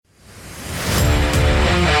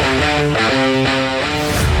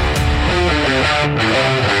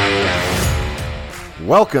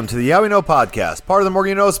Welcome to the Yeah We Know podcast, part of the More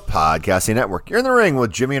You Knows podcasting network. You're in the ring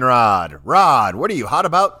with Jimmy and Rod. Rod, what are you hot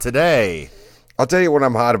about today? I'll tell you what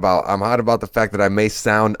I'm hot about. I'm hot about the fact that I may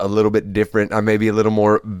sound a little bit different. I may be a little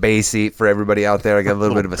more bassy for everybody out there. I got a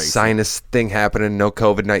little bit of a sinus thing happening. No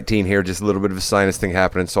COVID-19 here, just a little bit of a sinus thing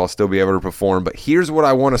happening, so I'll still be able to perform. But here's what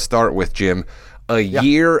I want to start with, Jim. A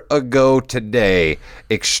year ago today,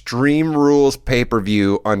 Extreme Rules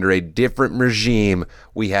pay-per-view under a different regime,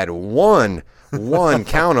 we had one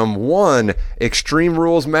count 'em, one Extreme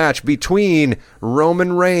Rules match between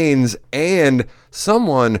Roman Reigns and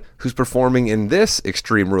someone who's performing in this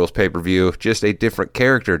Extreme Rules pay-per-view, just a different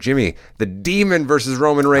character. Jimmy, the Demon versus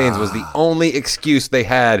Roman Reigns was the only excuse they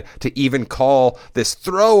had to even call this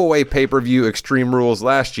throwaway pay-per-view Extreme Rules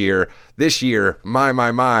last year. This year, my.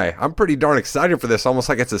 I'm pretty darn excited for this, almost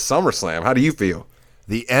like it's a SummerSlam. How do you feel?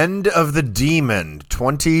 The end of the Demon,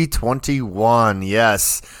 2021.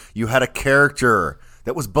 Yes, you had a character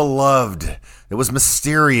that was beloved, that was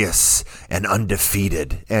mysterious and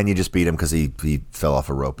undefeated, and you just beat him because he fell off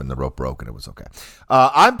a rope and the rope broke and it was okay.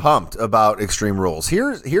 I'm pumped about Extreme Rules.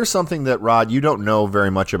 Here's something that, Rod, you don't know very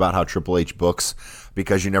much about how Triple H books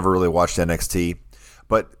because you never really watched NXT,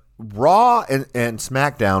 but Raw and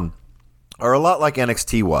SmackDown are a lot like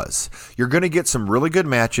NXT was. You're going to get some really good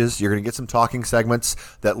matches. You're going to get some talking segments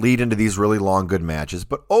that lead into these really long, good matches.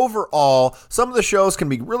 But overall, some of the shows can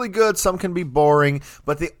be really good, some can be boring,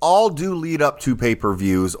 but they all do lead up to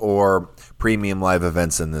pay-per-views or premium live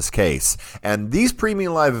events in this case. And these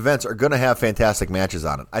premium live events are going to have fantastic matches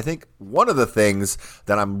on it. I think one of the things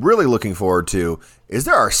that I'm really looking forward to is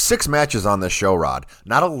there are 6 matches on this show, Rod.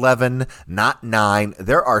 Not 11, not 9.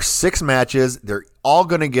 There are 6 matches. They're all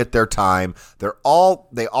going to get their time. They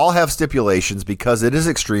all have stipulations because it is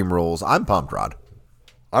Extreme Rules. I'm pumped, Rod.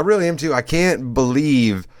 I really am too. I can't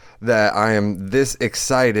believe that I am this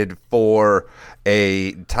excited for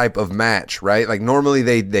a type of match, right? Like normally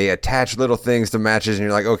they attach little things to matches and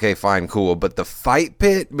you're like, okay, fine, cool. But the fight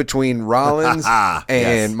pit between Rollins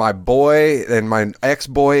and my boy and my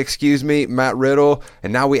ex-boy, Matt Riddle,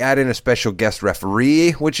 and now we add in a special guest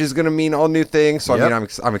referee, which is going to mean all new things. So I mean,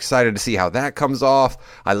 I'm excited to see how that comes off.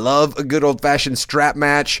 I love a good old-fashioned strap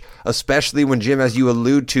match, especially when, Jim, as you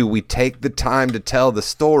allude to, we take the time to tell the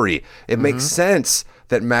story. It makes sense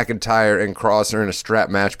that McIntyre and Cross are in a strap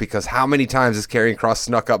match because how many times has Karrion Kross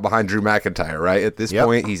snuck up behind Drew McIntyre, right? At this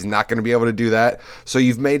point, he's not going to be able to do that. So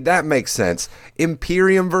you've made that make sense.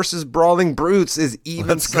 Imperium versus Brawling Brutes is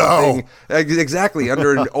even something. Exactly.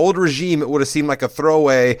 Under an old regime, it would have seemed like a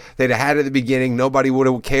throwaway. They'd have had it at the beginning. Nobody would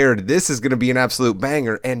have cared. This is going to be an absolute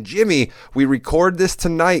banger. And Jimmy, we record this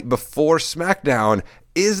tonight before SmackDown.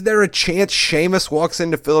 Is there a chance Sheamus walks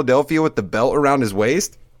into Philadelphia with the belt around his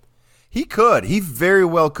waist? He could. He very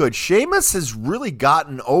well could. Sheamus has really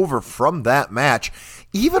gotten over from that match,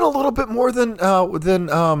 even a little bit more than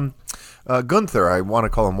Gunther. I want to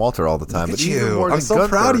call him Walter all the time. Look at you. I'm so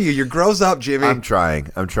proud of you. You're grows up, Jimmy. I'm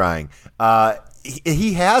trying.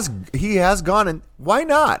 He has gone, and why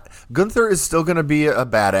not? Gunther is still going to be a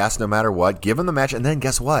badass no matter what, given the match. And then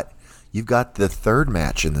guess what? You've got the third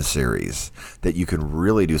match in the series that you can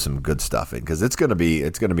really do some good stuff in because it's going to be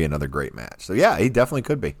another great match. So yeah, he definitely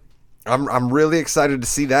could be. I'm really excited to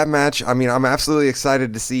see that match. I mean, I'm absolutely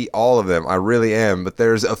excited to see all of them. I really am. But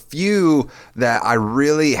there's a few that I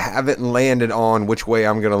really haven't landed on which way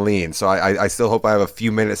I'm going to lean. So I still hope I have a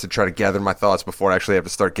few minutes to try to gather my thoughts before I actually have to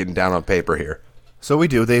start getting down on paper here. So we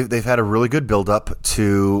do. They've had a really good build-up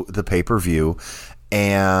to the pay-per-view.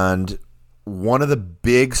 And one of the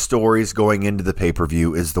big stories going into the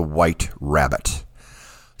pay-per-view is the White Rabbit.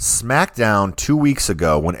 SmackDown 2 weeks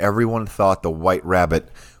ago, when everyone thought the White Rabbit,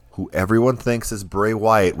 who everyone thinks is Bray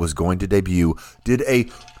Wyatt, was going to debut, did a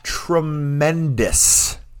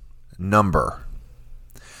tremendous number.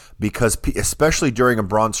 Because especially during a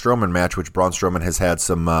Braun Strowman match, which Braun Strowman has had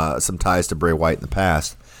some ties to Bray Wyatt in the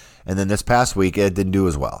past, and then this past week it didn't do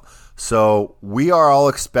as well. So we are all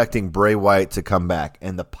expecting Bray Wyatt to come back,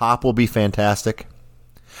 and the pop will be fantastic.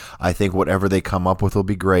 I think whatever they come up with will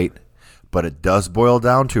be great, but it does boil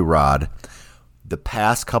down to, Rod, the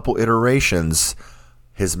past couple iterations,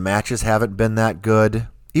 his matches haven't been that good,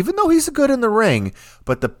 even though he's good in the ring,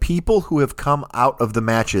 but the people who have come out of the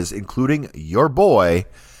matches, including your boy,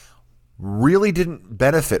 really didn't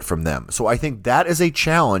benefit from them. So I think that is a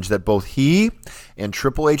challenge that both he and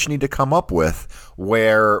Triple H need to come up with,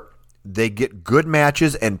 where they get good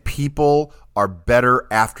matches and people are better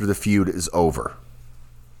after the feud is over.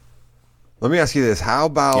 Let me ask you this: how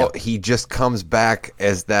about he just comes back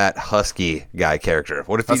as that Husky guy character?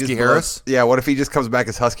 What if he Husky just Harris? What if he just comes back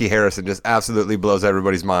as Husky Harris and just absolutely blows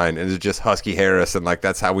everybody's mind, and it's just Husky Harris, and like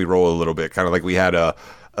that's how we roll a little bit, kind of like we had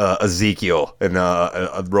Ezekiel and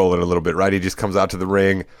rolling a little bit, right? He just comes out to the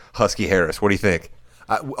ring, Husky Harris. What do you think?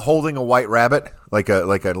 Holding a white rabbit, like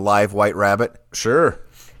a live white rabbit. Sure.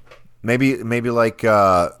 Maybe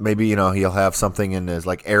he'll have something in his,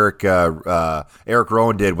 like Eric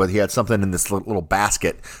Rowan did, where he had something in this little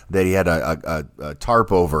basket that he had a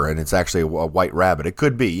tarp over, and it's actually a white rabbit. It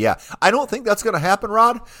could be, yeah. I don't think that's going to happen,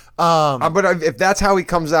 Rod. But if that's how he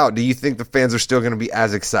comes out, do you think the fans are still going to be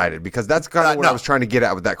as excited? Because that's kind of what I was trying to get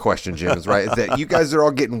at with that question, Jim, is right? Is that you guys are all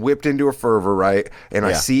getting whipped into a fervor, right? And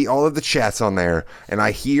I see all of the chats on there, and I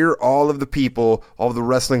hear all of the people, all of the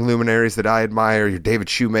wrestling luminaries that I admire, your David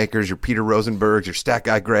Shoemakers, your Peter Rosenbergs, your Stat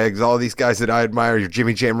Guy Gregs, all of these guys that I admire, your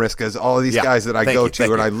Jimmy Jamriskas, all of these guys that I go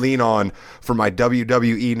to and I lean on for my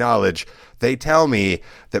WWE knowledge. They tell me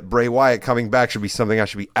that Bray Wyatt coming back should be something I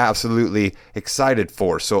should be absolutely excited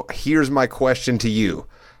for. So here's my question to you.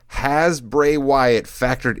 Has Bray Wyatt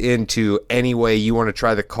factored into any way you want to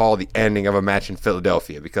try to call the ending of a match in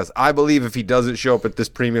Philadelphia? Because I believe if he doesn't show up at this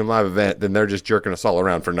premium live event, then they're just jerking us all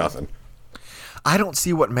around for nothing. I don't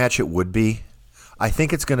see what match it would be. I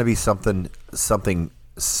think it's going to be something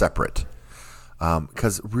separate.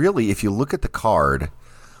 Because really, if you look at the card,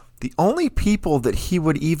 the only people that he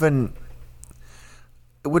would even...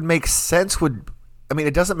 it would make sense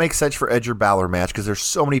it doesn't make sense for Edge or Balor match because there's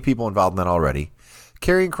so many people involved in that already.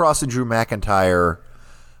 Karrion Kross and Drew McIntyre,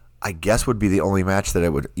 I guess, would be the only match that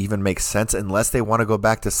it would even make sense unless they want to go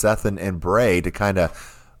back to Seth and Bray to kind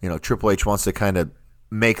of, Triple H wants to kind of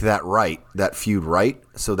make that feud right.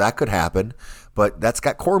 So that could happen, but that's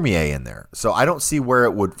got Cormier in there. So I don't see where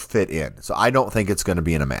it would fit in. So I don't think it's going to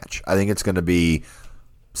be in a match. I think it's going to be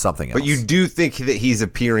something else. But you do think that he's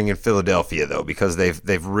appearing in Philadelphia, though, because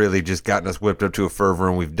they've really just gotten us whipped up to a fervor,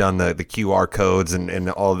 and we've done the QR codes and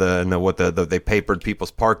all they papered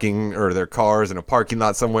people's parking or their cars in a parking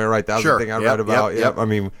lot somewhere, right? That was the thing I read about. Yep. I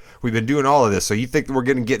mean, we've been doing all of this. So you think that we're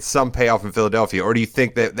going to get some payoff in Philadelphia, or do you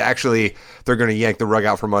think that actually they're going to yank the rug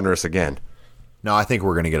out from under us again? No, I think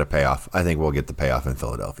we're going to get a payoff. I think we'll get the payoff in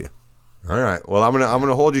Philadelphia. All right. Well, I'm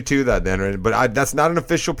gonna hold you to that then. But that's not an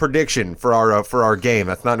official prediction for our game.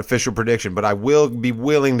 That's not an official prediction. But I will be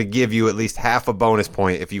willing to give you at least half a bonus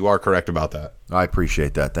point if you are correct about that. I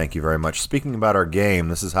appreciate that. Thank you very much. Speaking about our game,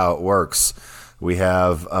 this is how it works. We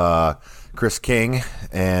have Chris King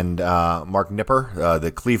and Mark Nipper,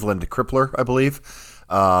 the Cleveland Crippler, I believe.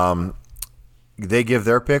 They give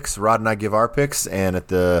their picks. Rod and I give our picks, and at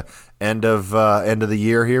the end of the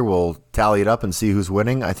year here, we'll tally it up and see who's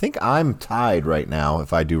winning. I think I'm tied right now,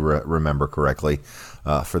 if I do remember correctly,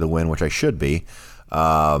 for the win, which I should be,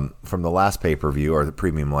 from the last pay-per-view or the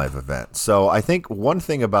premium live event. So I think one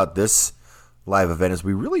thing about this live event is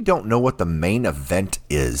we really don't know what the main event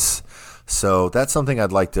is. So that's something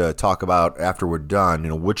I'd like to talk about after we're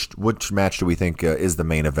done. Which match do we think is the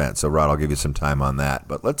main event? So Rod, I'll give you some time on that.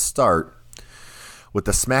 But let's start with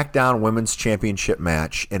the SmackDown Women's Championship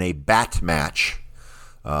match in a bat match.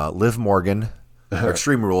 Liv Morgan,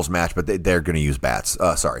 Extreme Rules match, but they're going to use bats.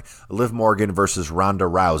 Liv Morgan versus Ronda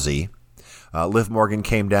Rousey. Liv Morgan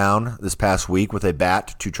came down this past week with a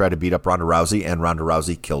bat to try to beat up Ronda Rousey, and Ronda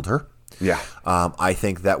Rousey killed her. Yeah. I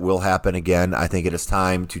think that will happen again. I think it is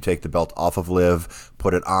time to take the belt off of Liv,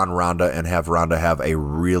 put it on Ronda, and have Ronda have a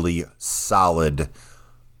really solid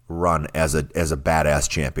run as a badass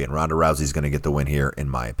champion. Ronda Rousey's going to get the win here, in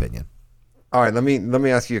my opinion. All right, let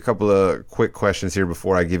me ask you a couple of quick questions here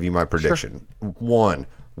before I give you my prediction. Sure. One,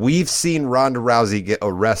 we've seen Ronda Rousey get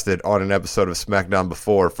arrested on an episode of SmackDown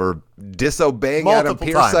before for disobeying Adam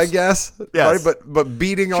Pearce, times. I guess. Yes. Right? But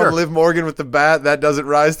beating on Liv Morgan with the bat, that doesn't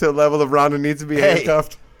rise to a level of Ronda needs to be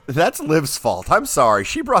handcuffed. That's Liv's fault. I'm sorry.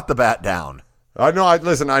 She brought the bat down. I know. I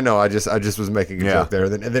just was making a joke there.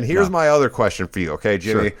 And then here's my other question for you, okay,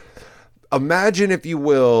 Jimmy? Sure. Imagine, if you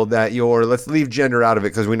will, that let's leave gender out of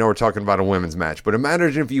it because we know we're talking about a women's match, but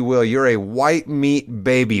imagine, if you will, you're a white meat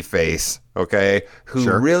baby face, okay, who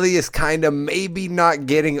really is kind of maybe not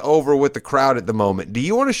getting over with the crowd at the moment. Do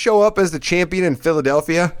you want to show up as the champion in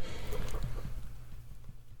Philadelphia?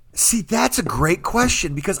 See, that's a great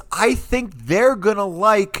question because I think they're going to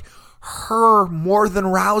like her more than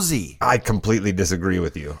Rousey. I completely disagree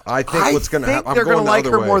with you. I think what's going to happen, they're going to like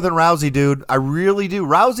her more than Rousey, dude. I really do.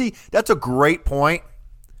 Rousey, that's a great point.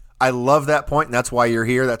 I love that point, and that's why you're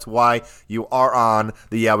here. That's why you are on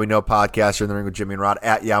the Yeah We Know podcast. You're in the ring with Jimmy and Rod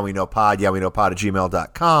at Yeah We Know Pod,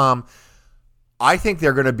 yeahweknowpod@gmail.com. I think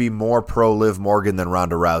they're going to be more pro Liv Morgan than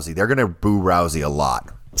Ronda Rousey. They're going to boo Rousey a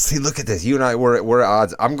lot. See, look at this. You and I, we're at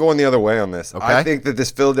odds. I'm going the other way on this. Okay. I think that this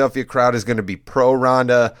Philadelphia crowd is going to be pro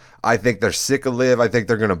Ronda. I think they're sick of Liv. I think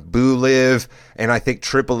they're going to boo Liv. And I think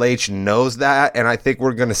Triple H knows that. And I think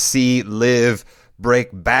we're going to see Liv break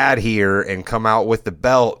bad here and come out with the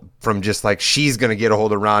belt from just like she's going to get a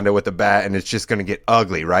hold of Ronda with the bat and it's just going to get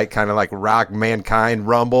ugly, right? Kind of like Rock Mankind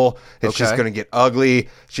Rumble. It's just going to get ugly.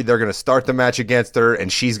 They're going to start the match against her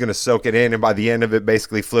and she's going to soak it in. And by the end of it,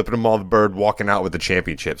 basically flipping them all the bird, walking out with the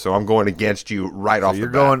championship. So I'm going against you right off the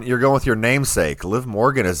bat. You're going with your namesake. Liv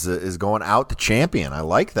Morgan is going out the champion. I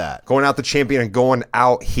like that. Going out the champion and going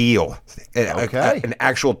out heel. Okay. An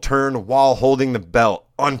actual turn while holding the belt.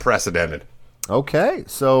 Unprecedented. Okay,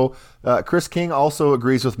 so Chris King also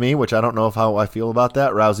agrees with me, which I don't know how I feel about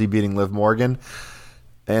that. Rousey beating Liv Morgan.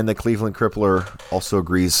 And the Cleveland Crippler also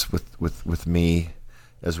agrees with me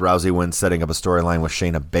as Rousey wins, setting up a storyline with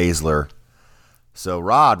Shayna Baszler. So,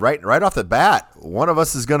 Rod, right off the bat, one of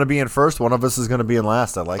us is going to be in first, one of us is going to be in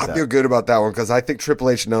last. I like that. I feel good about that one because I think Triple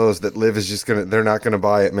H knows that Liv is just going to – they're not going to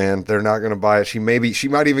buy it, man. They're not going to buy it. She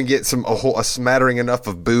might even get a smattering enough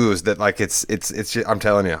of boos that, like, it's just, I'm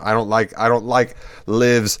telling you, I don't like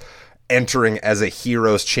Liv's entering as a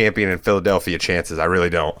heroes champion in Philadelphia chances. I really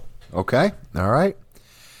don't. Okay, all right.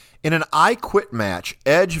 In an I Quit match,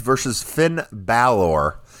 Edge versus Finn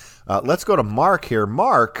Balor. Let's go to Mark here.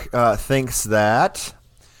 Mark thinks that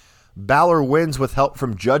Balor wins with help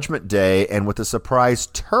from Judgment Day and with a surprise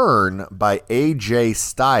turn by AJ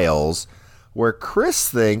Styles, where Chris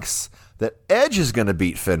thinks that Edge is going to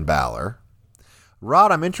beat Finn Balor.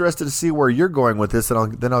 Rod, I'm interested to see where you're going with this,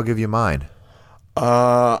 and then I'll give you mine.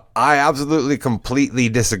 I absolutely completely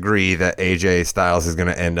disagree that AJ Styles is going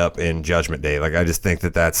to end up in Judgment Day. Like, I just think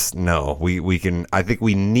that's no. I think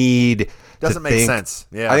we need Doesn't make sense.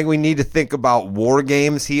 Yeah. I think we need to think about war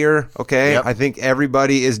games here, okay? Yep. I think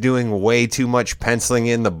everybody is doing way too much penciling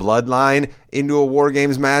in the bloodline into a war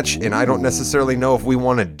games match, and I don't necessarily know if we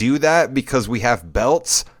want to do that because we have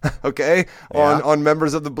belts, okay, on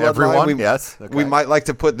members of the bloodline. Everyone, yes. Okay. We might like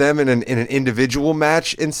to put them in an individual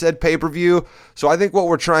match in said pay-per-view. So I think what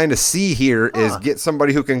we're trying to see here is get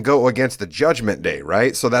somebody who can go against the Judgment Day,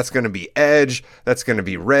 right? So that's going to be Edge, that's going to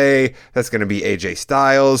be Ray, that's going to be AJ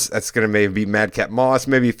Styles, that's going to maybe be Madcap Moss,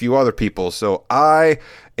 maybe a few other people. So I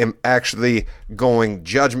am actually going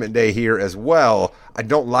Judgment Day here as well. I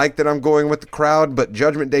don't like that I'm going with the crowd, but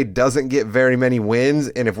Judgment Day doesn't get very many wins,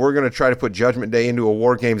 and if we're going to try to put Judgment Day into a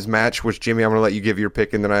War Games match, which, Jimmy, I'm going to let you give your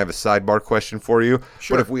pick, and then I have a sidebar question for you.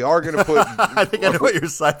 Sure. But if we are going to put... I think I know what your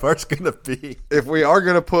sidebar's going to be. If we are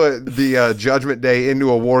going to put the Judgment Day into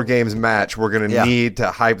a War Games match, we're going to need to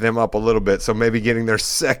hype them up a little bit, so maybe getting their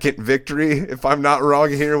second victory, if I'm not wrong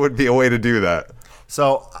here, would be a way to do that.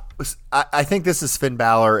 So I think this is Finn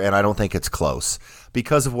Balor, and I don't think it's close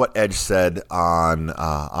because of what Edge said on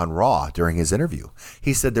Raw during his interview.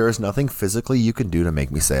 He said, there is nothing physically you can do to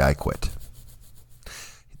make me say I quit.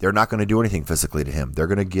 They're not going to do anything physically to him. They're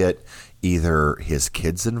going to get either his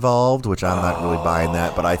kids involved, which I'm not really buying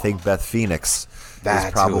that, but I think Beth Phoenix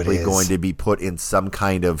is probably going to be put in some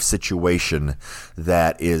kind of situation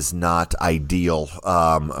that is not ideal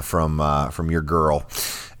from your girl.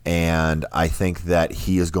 And I think that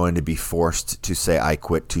he is going to be forced to say I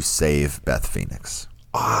quit to save Beth Phoenix.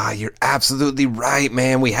 You're absolutely right,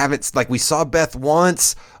 man. We saw Beth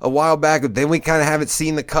once a while back, but then we kind of haven't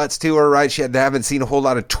seen the cuts to her, right? Haven't seen a whole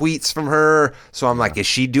lot of tweets from her. So I'm like, is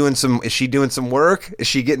she doing some work? Is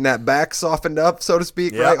she getting that back softened up, so to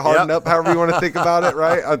speak, right? Hardened up, however you want to think about it,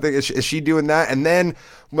 right? I think is she doing that? And then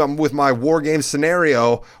with my war game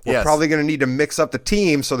scenario, we're probably going to need to mix up the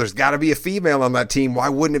team. So there's got to be a female on that team. Why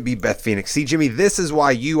wouldn't it be Beth Phoenix? See, Jimmy, this is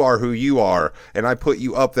why you are who you are. And I put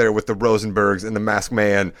you up there with the Rosenbergs and the Masked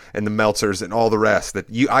Man and the Meltzers and all the rest.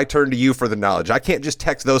 I turn to you for the knowledge. I can't just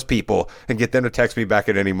text those people and get them to text me back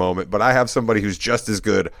at any moment. But I have somebody who's just as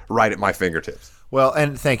good right at my fingertips. Well,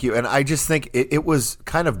 and thank you. And I just think it was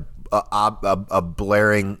kind of a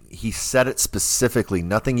blaring. He said it specifically.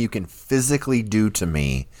 Nothing you can physically do to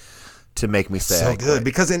me to make me say I quit. So good,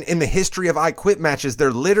 because in the history of I Quit matches,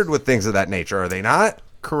 they're littered with things of that nature, are they not?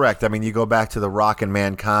 Correct. I mean, you go back to The Rock and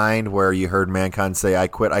Mankind, where you heard Mankind say, I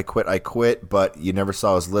quit, I quit, I quit, but you never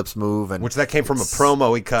saw his lips move. And which that came from a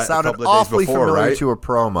promo he cut a couple of days awfully before, familiar right? to a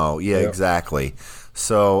promo. Yeah, exactly.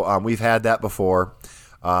 So we've had that before.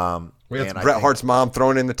 We had Bret Hart's mom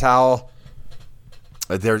throwing in the towel.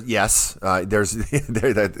 There's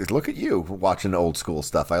look at you watching old school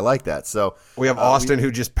stuff. I like that. So we have Austin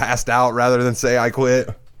who just passed out rather than say I quit.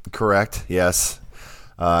 Correct. Yes.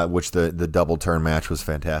 Which the double turn match was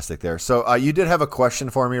fantastic there. So you did have a question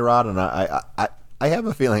for me, Rod, and I have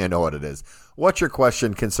a feeling I know what it is. What's your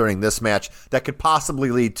question concerning this match that could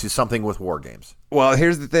possibly lead to something with War Games? Well,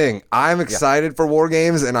 here's the thing. I'm excited for War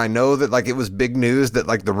Games, and I know that like it was big news that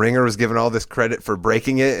like the Ringer was given all this credit for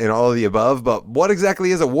breaking it and all of the above, but what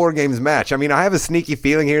exactly is a War Games match? I mean, I have a sneaky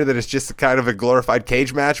feeling here that it's just kind of a glorified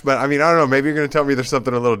cage match, but I mean, I don't know. Maybe you're going to tell me there's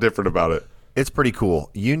something a little different about it. It's pretty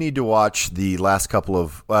cool. You need to watch the last couple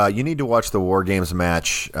of you need to watch the War Games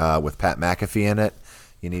match with Pat McAfee in it.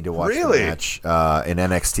 You need to watch the match in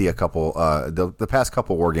NXT. The past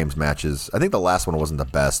couple War Games matches. I think the last one wasn't the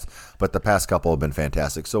best, but the past couple have been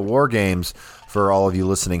fantastic. So War Games, for all of you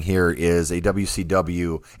listening here, is a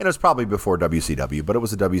WCW, and it was probably before WCW, but it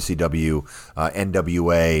was a WCW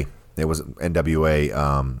NWA. It was an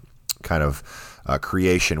NWA kind of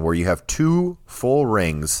creation where you have two full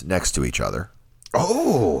rings next to each other.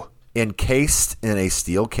 Oh, encased in a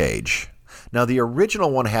steel cage. Now, the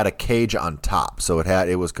original one had a cage on top, so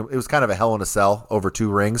it was kind of a Hell in a Cell over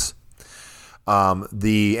two rings.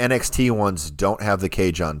 The NXT ones don't have the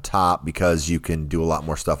cage on top because you can do a lot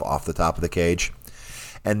more stuff off the top of the cage.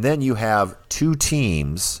 And then you have two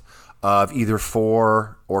teams of either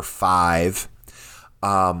 4 or 5,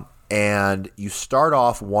 and you start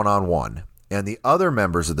off one-on-one, and the other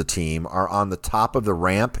members of the team are on the top of the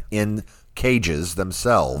ramp in cages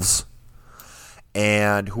themselves.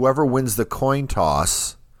 And whoever wins the coin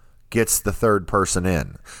toss gets the third person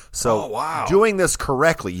in. So doing this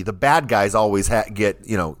correctly, the bad guys always get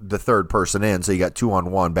the third person in. So you got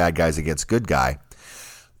 2-on-1 bad guys against good guy.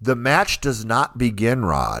 The match does not begin,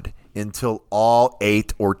 Rod, until all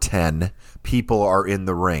 8 or 10 people are in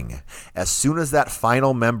the ring. As soon as that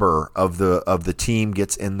final member of the team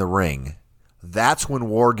gets in the ring, that's when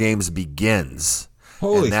War Games begins.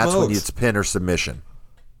 Holy and that's smokes. when it's pin or submission.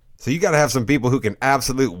 So you got to have some people who can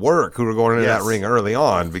absolute work who are going into that ring early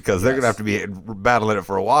on because they're going to have to be battling it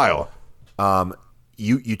for a while.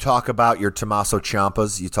 You talk about your Tommaso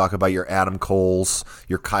Ciampas, you talk about your Adam Coles,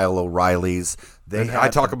 your Kyle O'Reillys. I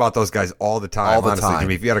talk about those guys all the time. Honestly,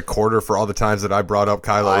 Jimmy, if you had a quarter for all the times that I brought up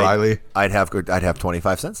Kyle O'Reilly, I'd have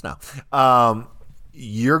 25 cents now.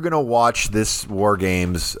 You're going to watch this War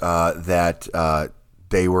Games that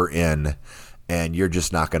they were in, and you're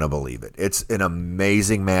just not going to believe it. It's an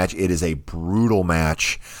amazing match. It is a brutal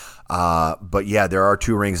match. But yeah, there are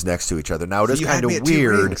two rings next to each other. Now, it is kind of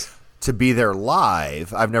weird to be there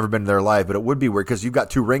live. I've never been there live, but it would be weird because you've got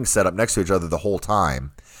two rings set up next to each other the whole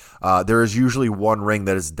time. There is usually one ring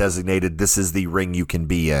that is designated, this is the ring you can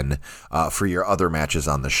be in for your other matches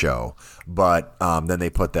on the show. But then they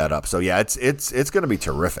put that up. So yeah, it's going to be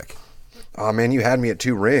terrific. Oh, man, you had me at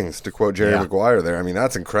two rings, to quote Jerry Maguire there. I mean,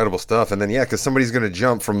 that's incredible stuff. And then, because somebody's going to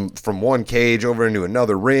jump from one cage over into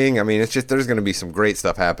another ring. I mean, it's just there's going to be some great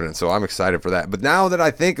stuff happening, so I'm excited for that. But now that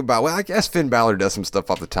I think about, I guess Finn Balor does some stuff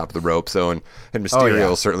off the top of the rope, so and Mysterio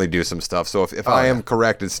will certainly do some stuff. So if I am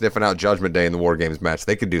correct in sniffing out Judgment Day in the War Games match,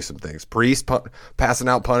 they could do some things. Priest passing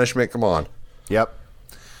out punishment, come on. Yep.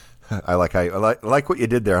 I like what you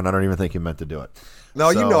did there, and I don't even think you meant to do it. No,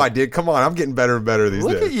 I did. Come on, I'm getting better and better these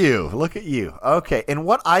days. Look at you. Okay, and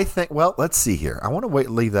what I think, well, let's see here. I want to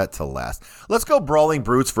leave that till last. Let's go Brawling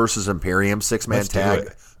Brutes versus Imperium, 6-man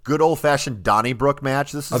tag. Good old-fashioned Donnybrook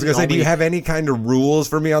match. I was going to say, do you have any kind of rules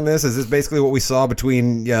for me on this? Is this basically what we saw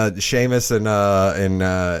between Sheamus and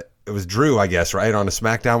it was Drew, I guess, right, on a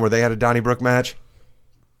SmackDown where they had a Donnybrook match?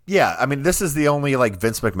 Yeah, I mean, this is the only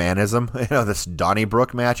Vince McMahonism, this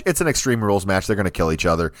Donnybrook match. It's an Extreme Rules match. They're going to kill each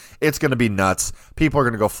other. It's going to be nuts. People are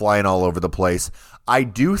going to go flying all over the place. I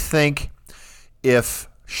do think if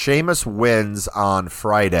Sheamus wins on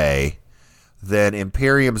Friday, then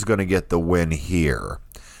Imperium's going to get the win here.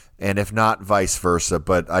 And if not, vice versa.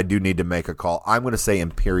 But I do need to make a call. I'm going to say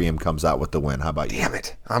Imperium comes out with the win. How about you? Damn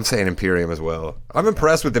it. I'm saying Imperium as well. I'm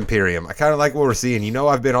impressed with Imperium. I kind of like what we're seeing.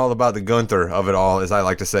 I've been all about the Gunther of it all, as I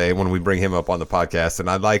like to say when we bring him up on the podcast. And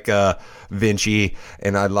I like Vinci,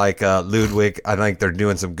 and I like Ludwig. I think they're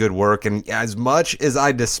doing some good work. And as much as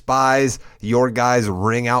I despise your guy's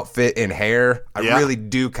ring outfit and hair, I really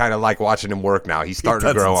do kind of like watching him work now. He's starting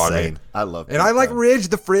to grow on me. I love it. And I like Ridge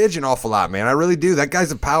the Fridge an awful lot, man. I really do. That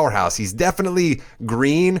guy's a powerhouse. He's definitely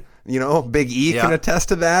green. Big E can attest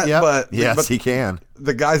to that. Yep. But he can.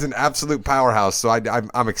 The guy's an absolute powerhouse. So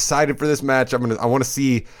I'm excited for this match. I want to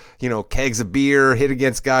see kegs of beer hit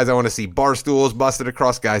against guys. I want to see bar stools busted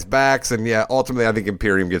across guys' backs. And ultimately I think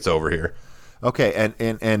Imperium gets over here. Okay,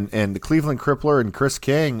 and the Cleveland Crippler and Chris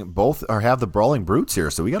King both have the Brawling Brutes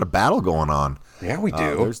here, so we got a battle going on. Yeah, we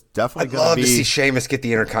do. There's definitely I'd love to see Sheamus get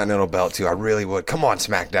the Intercontinental belt too. I really would. Come on,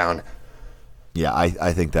 SmackDown. Yeah,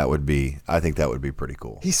 I think that would be pretty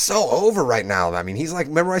cool. He's so over right now. I mean, he's like,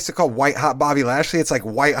 remember I used to call white hot Bobby Lashley? It's like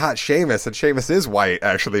white hot Sheamus, and Sheamus is white,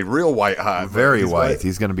 actually, real white hot. Very white.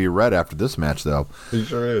 He's going to be red after this match, though. He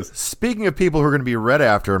sure is. Speaking of people who are going to be red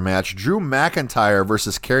after a match, Drew McIntyre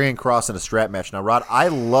versus Karrion Kross in a strap match. Now, Rod, I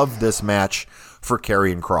love this match for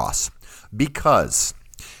Karrion Kross because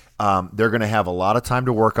they're going to have a lot of time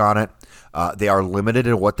to work on it. They are limited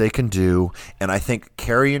in what they can do, and I think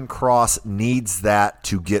Karrion Kross needs that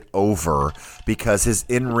to get over because his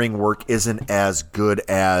in-ring work isn't as good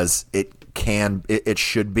as it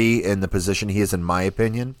should be in the position he is, in my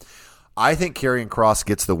opinion. I think Karrion Kross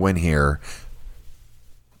gets the win here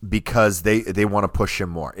because they want to push him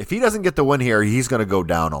more. If he doesn't get the win here, he's going to go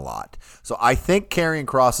down a lot. So I think Karrion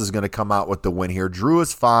Kross is going to come out with the win here. Drew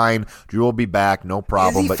is fine. Drew will be back, no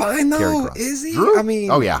problem. Is he fine, though? Is he? Drew? I mean...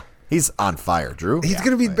 Oh, yeah. He's on fire, Drew. He's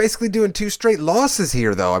going to be basically doing 2 straight losses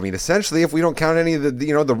here, though. I mean, essentially, if we don't count any of the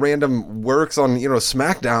the random works on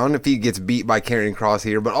SmackDown, if he gets beat by Karrion Kross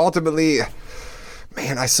here, but ultimately,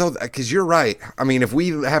 man, because you're right. I mean, if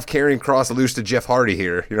we have Karrion Kross lose to Jeff Hardy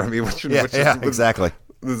here, you know what I mean? Exactly.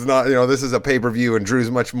 This is not, this is a pay-per-view, and Drew's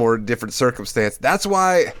much more different circumstance. That's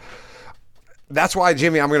why,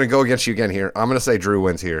 Jimmy, I'm going to go against you again here. I'm going to say Drew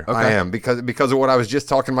wins here. Okay. I am, because of what I was just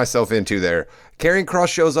talking myself into there. Karrion Kross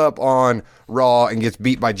shows up on Raw and gets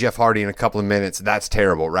beat by Jeff Hardy in a couple of minutes. That's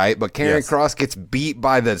terrible, right? But Karrion Kross gets beat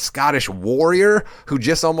by the Scottish Warrior, who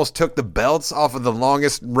just almost took the belts off of the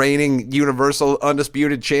longest reigning Universal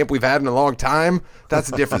Undisputed champ we've had in a long time. That's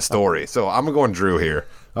a different story. So I'm going Drew here.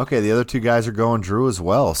 Okay, the other 2 guys are going Drew as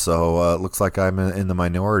well. So it looks like I'm in the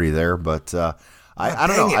minority there, but... I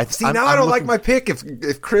don't know. I don't like my pick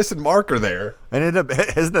if Chris and Mark are there. And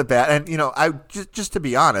isn't it bad? And I just to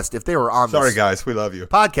be honest, if they were on this guys, we love you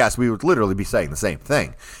podcast, we would literally be saying the same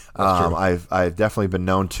thing. I've definitely been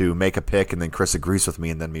known to make a pick and then Chris agrees with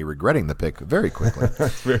me and then me regretting the pick very quickly.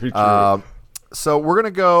 That's very true. So we're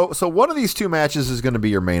gonna go. So one of these 2 matches is going to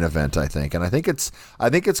be your main event, I think, and I think it's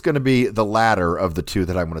going to be the latter of the 2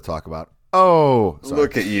 that I'm going to talk about. Oh, sorry.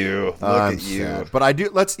 Look at you. Look at you. Sad. But I do,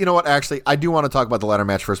 you know what, actually, I do want to talk about the ladder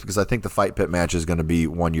match first because I think the Fight Pit match is going to be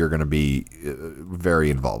one you're going to be very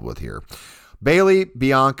involved with here. Bayley,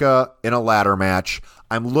 Bianca in a ladder match.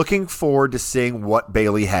 I'm looking forward to seeing what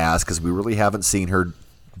Bayley has because we really haven't seen her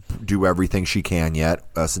do everything she can yet.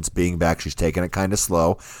 Since being back, she's taken it kind of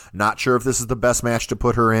slow. Not sure if this is the best match to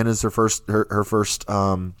put her in as her first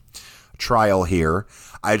trial here.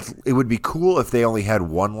 It would be cool if they only had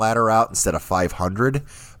 1 ladder out instead of 500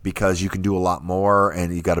 because you can do a lot more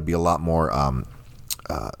and you got to be a lot more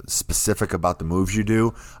specific about the moves you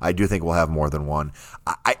do. I do think we'll have more than 1.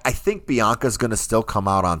 I think Bianca's going to still come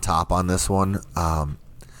out on top on this one.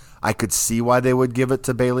 I could see why they would give it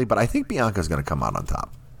to Bayley, but I think Bianca's going to come out on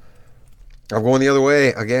top. I'm going the other way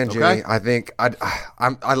again, Jimmy. Okay. I think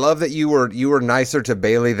I love that you were nicer to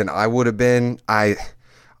Bayley than I would have been.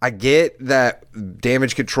 I get that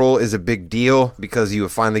Damage Control is a big deal because you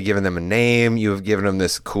have finally given them a name. You have given them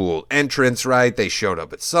this cool entrance, right? They showed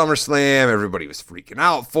up at SummerSlam. Everybody was freaking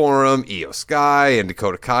out for them. Io Sky and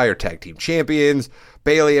Dakota Kai are tag team champions.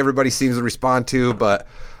 Bayley, everybody seems to respond to, but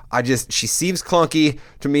she seems clunky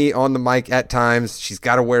to me on the mic at times. She's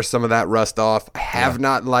got to wear some of that rust off. I have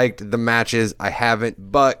not liked the matches. I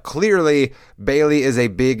haven't, but clearly Bayley is a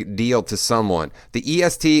big deal to someone. The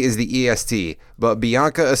EST is the EST, but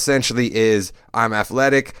Bianca essentially is, I'm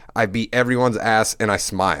athletic, I beat everyone's ass, and I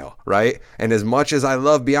smile, right? And as much as I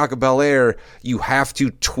love Bianca Belair, you have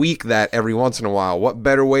to tweak that every once in a while. What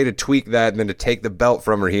better way to tweak that than to take the belt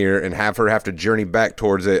from her here and have her have to journey back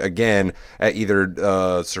towards it again at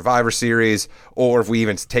either Survivor Series, or if we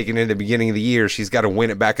even take it in the beginning of the year, she's got to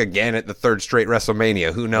win it back again at the 3rd straight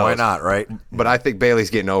WrestleMania. Who knows? Why not, right? But I think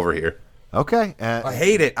Bayley's getting over here. Okay. I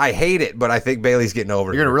hate it, but I think Bayley's getting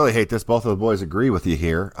over. You're going to really hate this. Both of the boys agree with you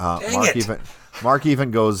here. Mark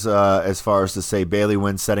even goes as far as to say Bayley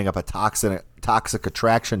wins, setting up a toxic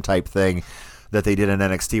attraction type thing that they did in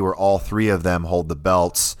NXT where all 3 of them hold the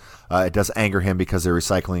belts. It does anger him because they're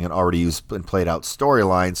recycling an already used and played out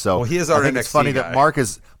storyline. So he is our I think NXT it's funny guy.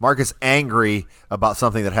 that Mark is angry about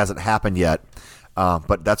something that hasn't happened yet.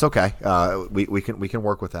 But that's okay. We can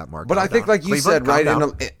work with that, Mark. But I think, like you said, right,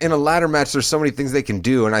 in a ladder match, there's so many things they can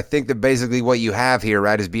do, and I think that basically what you have here,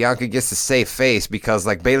 right, is Bianca gets to save face because,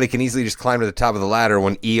 like, Bayley can easily just climb to the top of the ladder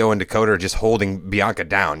when Io and Dakota are just holding Bianca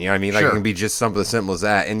down. You know what I mean? Like, It can be just something as simple as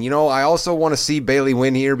that. And, I also want to see Bayley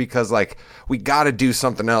win here because, like, we got to do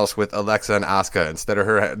something else with Alexa and Asuka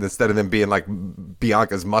instead of them being like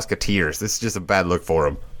Bianca's musketeers. This is just a bad look for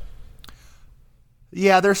them.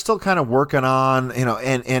 Yeah, they're still kind of working on,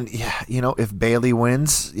 and yeah, if Bailey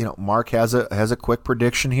wins, Mark has a quick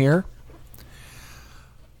prediction here.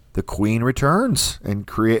 The Queen returns and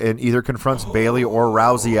either confronts Bailey or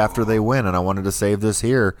Rousey after they win, and I wanted to save this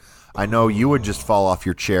here. I know you would just fall off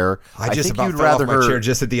your chair. I just about fell off my chair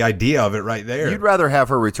just at the idea of it right there. You'd rather have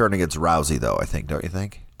her return against Rousey, though, I think, don't you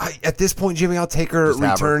think? At this point, Jimmy, I'll take her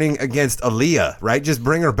returning against Aaliyah, right? Just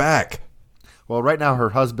bring her back. Well, right now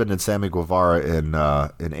her husband and Sammy Guevara in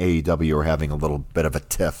AEW are having a little bit of a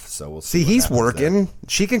tiff, so we'll see. He's working.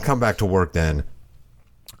 She can come back to work then.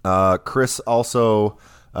 Chris also,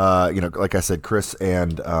 like I said, Chris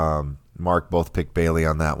and Mark both picked Bailey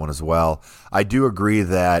on that one as well. I do agree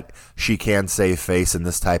that she can save face in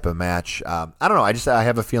this type of match. I don't know. I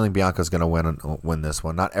have a feeling Bianca's going to win this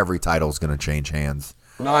one. Not every title is going to change hands.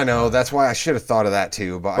 No, I know. That's why I should have thought of that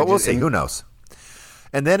too. But we'll see. Who knows?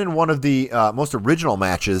 And then in one of the most original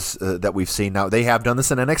matches that we've seen, now they have done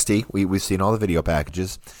this in NXT. We've seen all the video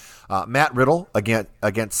packages. Matt Riddle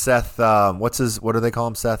against Seth. What do they call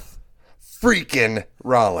him? Seth freaking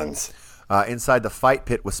Rollins. Inside the fight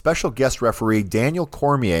pit with special guest referee Daniel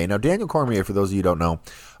Cormier. Now, Daniel Cormier, for those of you who don't know,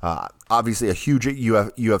 obviously a huge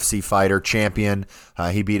UFC fighter, champion.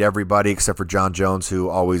 He beat everybody except for John Jones, who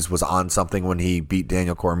always was on something when he beat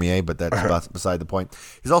Daniel Cormier, but that's beside the point.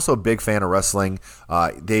 He's also a big fan of wrestling.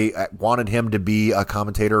 They wanted him to be a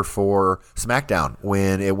commentator for SmackDown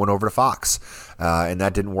when it went over to Fox, and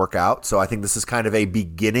that didn't work out. So I think this is kind of a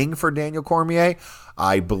beginning for Daniel Cormier.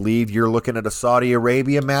 I believe you're looking at a Saudi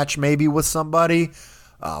Arabia match maybe with somebody.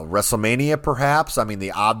 WrestleMania, perhaps. I mean,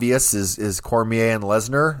 the obvious is Cormier and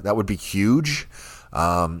Lesnar. That would be huge.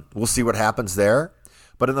 We'll see what happens there.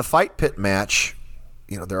 But in the fight pit match,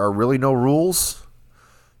 there are really no rules.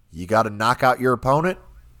 You got to knock out your opponent.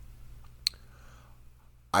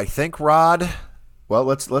 I think Rod. Well,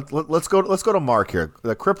 let's go to Mark here.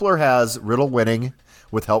 The Crippler has Riddle winning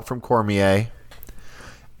with help from Cormier.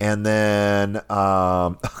 And then,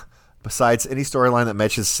 besides any storyline that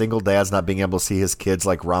mentions single dads not being able to see his kids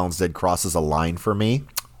like Rollins did crosses a line for me.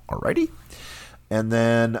 Alrighty. And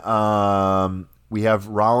then we have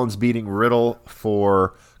Rollins beating Riddle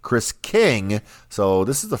for Chris King. So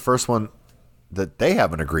this is the first one that they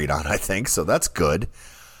haven't agreed on, I think. So that's good.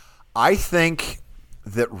 I think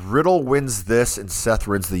that Riddle wins this and Seth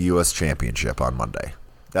wins the U.S. Championship on Monday.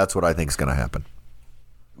 That's what I think is going to happen.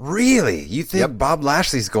 Really? You think Bob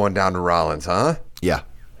Lashley's going down to Rollins, huh? Yeah.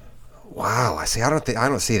 Wow. I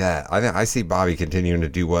don't see that. I see Bobby continuing to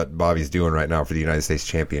do what Bobby's doing right now for the United States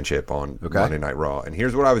Championship on Monday Night Raw. And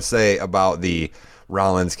here's what I would say about the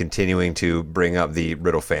Rollins continuing to bring up the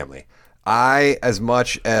Riddle family. I, as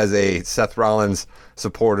much as a Seth Rollins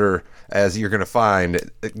supporter as you're going to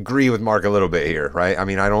find, agree with Mark a little bit here, right? I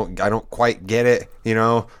mean, I don't quite get it,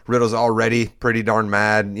 Riddle's already pretty darn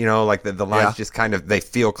mad, like the lines just kind of, they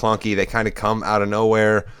feel clunky, they kind of come out of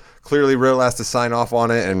nowhere. Clearly Riddle has to sign off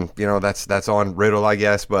on it, and that's on Riddle, I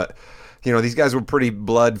guess, but these guys were pretty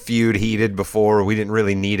blood feud heated before. We didn't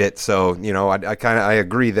really need it, so I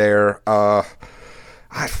agree there.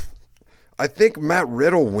 I think Matt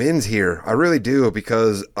Riddle wins here. I really do,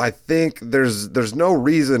 because I think there's no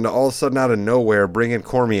reason to all of a sudden out of nowhere bring in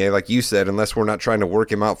Cormier, like you said, unless we're not trying to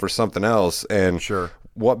work him out for something else. And sure,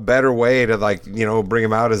 what better way to bring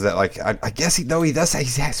him out is that I guess he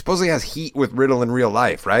supposedly has heat with Riddle in real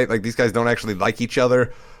life, right? Like these guys don't actually like each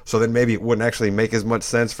other. So then maybe it wouldn't actually make as much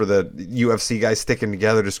sense for the UFC guys sticking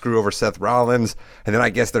together to screw over Seth Rollins. And then I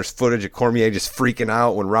guess there's footage of Cormier just freaking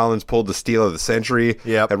out when Rollins pulled the Steal of the Century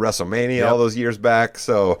at WrestleMania all those years back.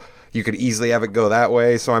 So you could easily have it go that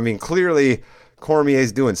way. So, I mean, clearly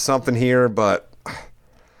Cormier's doing something here, but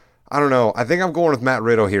I don't know. I think I'm going with Matt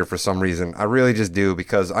Riddle here for some reason. I really just do,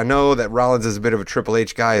 because I know that Rollins is a bit of a Triple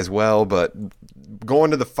H guy as well, but going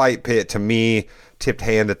to the fight pit, to me, tipped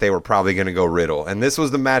hand that they were probably going to go Riddle. And this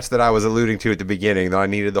was the match that I was alluding to at the beginning that I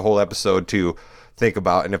needed the whole episode to think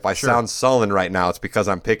about. And if I sound sullen right now, it's because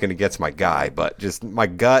I'm picking against my guy. But just my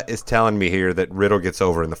gut is telling me here that Riddle gets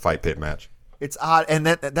over in the fight pit match. It's odd. And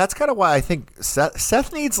that's kind of why I think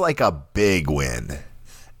Seth needs like a big win.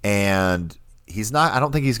 And I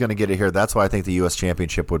don't think he's going to get it here. That's why I think the U.S.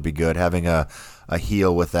 Championship would be good. Having a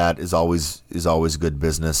heel with that is always good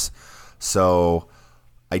business. So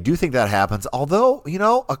I do think that happens. Although,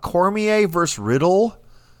 a Cormier versus Riddle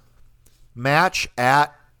match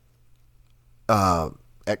at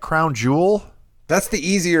Crown Jewel. That's the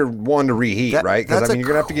easier one to reheat, right? Because, you're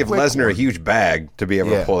going to have to give Lesnar a huge bag to be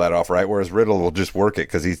able to pull that off, right? Whereas Riddle will just work it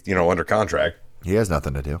because he's, under contract. He has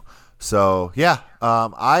nothing to do. So,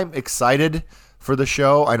 I'm excited for the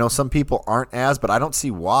show. I know some people aren't but I don't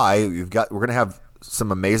see why. We're going to have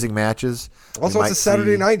some amazing matches. Also, it's a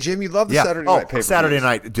Saturday night, Jim. You love the Saturday night pay-per-views. Saturday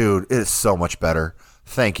night, dude, it is so much better.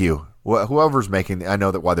 Thank you. Whoever's making, I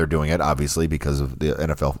know that why they're doing it, obviously, because of the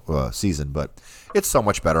NFL season, but it's so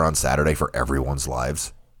much better on Saturday for everyone's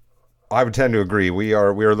lives. I would tend to agree. We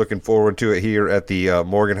are looking forward to it here at the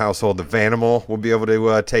Morgan household. The Vanimal will be able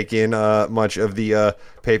to take in much of the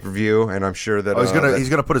pay-per-view, and I'm sure that he's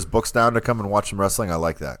gonna put his books down to come and watch some wrestling. I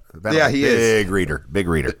like that. He is big reader.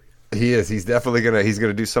 He is. He's definitely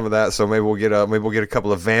gonna do some of that. So maybe we'll get a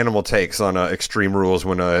couple of Vanimal takes on Extreme Rules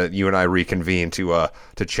when you and I reconvene to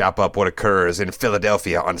chop up what occurs in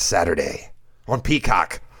Philadelphia on Saturday on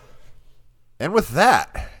Peacock. And with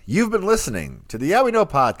that, you've been listening to the Yeah We Know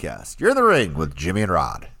podcast. You're in the ring with Jimmy and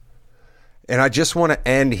Rod. And I just want to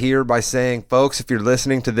end here by saying, folks, if you're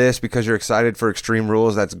listening to this because you're excited for Extreme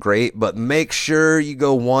Rules, that's great. But make sure you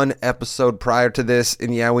go one episode prior to this.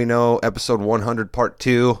 And yeah, we know episode 100 part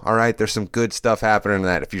 2. All right, there's some good stuff happening in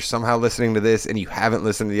that. If you're somehow listening to this and you haven't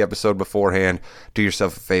listened to the episode beforehand, do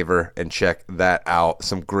yourself a favor and check that out.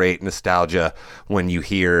 Some great nostalgia when you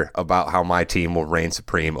hear about how my team will reign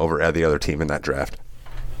supreme over every other team in that draft.